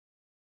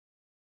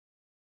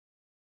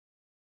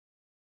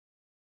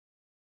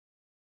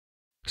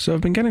So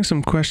I've been getting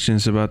some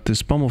questions about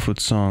this Bumblefoot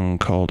song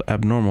called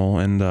Abnormal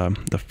and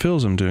the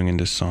fills I'm doing in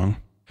this song.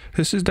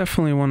 This is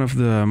definitely one of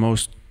the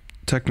most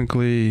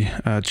technically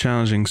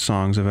challenging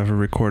songs I've ever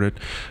recorded.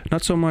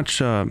 Not so much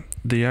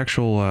the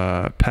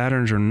actual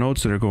patterns or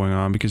notes that are going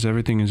on, because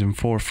everything is in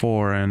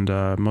 4/4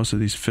 and most of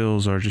these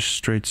fills are just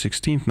straight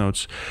 16th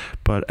notes,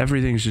 but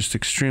everything's just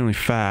extremely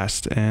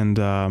fast, and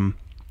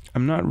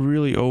I'm not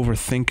really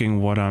overthinking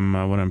what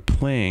I'm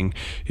playing.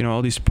 You know,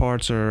 all these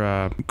parts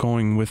are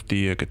going with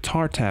the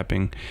guitar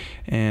tapping,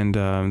 and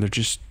I'm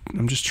just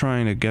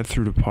trying to get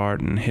through the part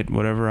and hit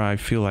whatever I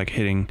feel like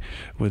hitting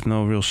with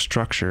no real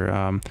structure.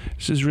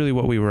 This is really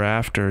what we were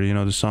after. You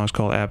know, the song's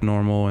called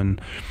Abnormal,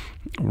 and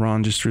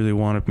Ron just really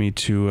wanted me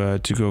to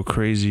go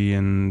crazy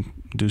and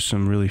do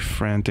some really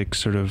frantic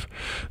sort of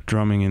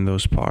drumming in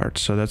those parts.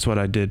 So that's what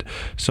I did.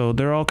 So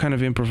they're all kind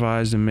of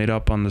improvised and made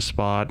up on the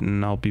spot,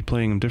 and I'll be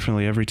playing them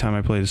differently every time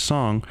I play the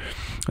song.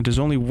 There's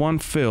only one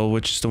fill,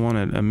 which is the one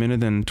at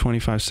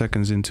 1:25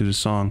 seconds into the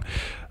song,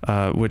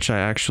 which I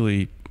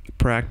actually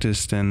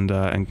practiced and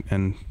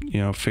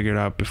you know, figured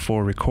out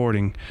before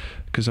recording,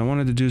 because I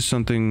wanted to do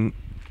something,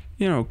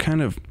 you know,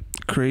 kind of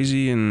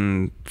crazy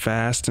and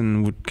fast,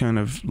 and would kind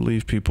of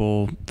leave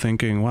people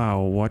thinking, wow,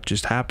 what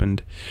just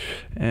happened?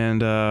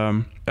 And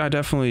I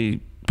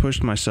definitely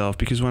pushed myself,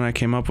 because when I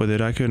came up with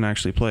it, I couldn't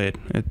actually play it.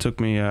 It took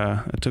me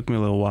a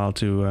little while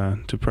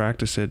to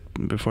practice it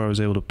before I was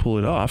able to pull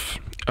it off.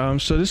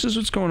 So this is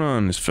what's going on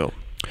in this fill.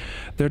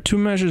 There are two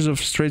measures of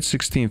straight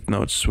 16th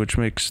notes, which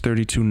makes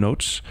 32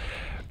 notes.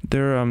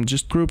 They're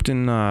just grouped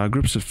in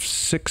groups of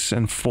 6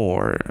 and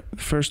 4.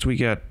 First we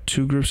get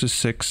 2 groups of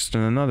 6,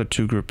 then another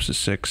 2 groups of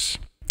 6,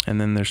 and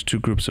then there's 2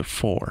 groups of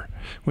 4,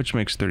 which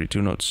makes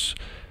 32 notes.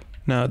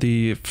 Now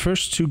the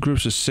first 2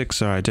 groups of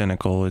 6 are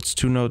identical. It's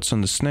 2 notes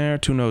on the snare,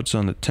 2 notes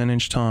on the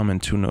 10-inch tom,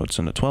 and 2 notes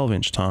on the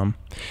 12-inch tom.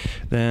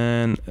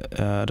 Then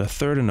the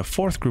third and the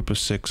fourth group of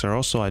 6 are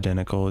also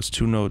identical. It's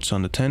 2 notes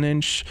on the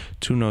 10-inch,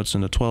 2 notes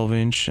on the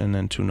 12-inch, and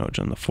then 2 notes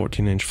on the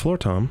 14-inch floor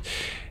tom.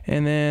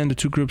 And then the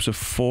 2 groups of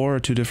 4 are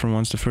 2 different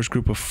ones. The first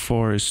group of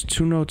 4 is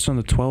 2 notes on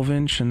the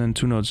 12-inch, and then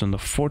 2 notes on the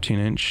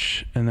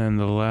 14-inch, and then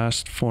the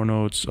last 4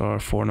 notes are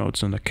 4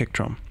 notes on the kick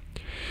drum.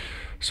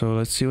 So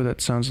let's see what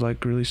that sounds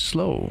like really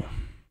slow.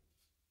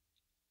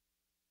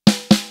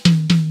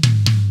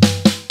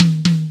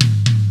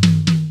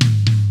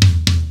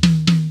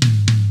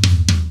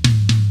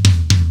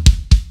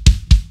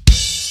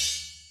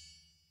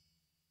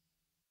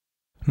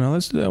 Now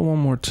let's do that one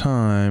more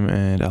time,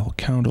 and I'll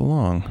count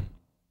along.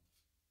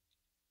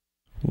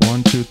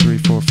 1 2 3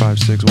 4 5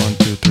 6 1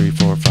 2 3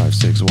 4 5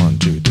 6 1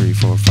 2 3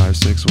 4 5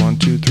 6 1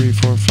 2 3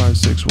 4 5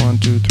 6 1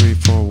 2 3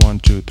 4 1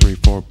 2 3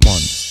 4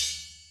 1.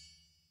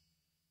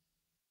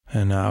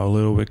 And now a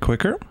little bit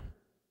quicker.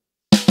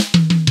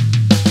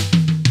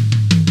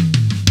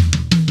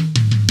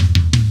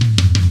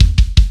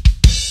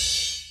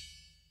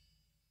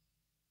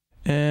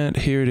 And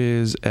here it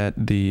is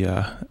at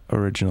the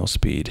original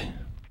speed.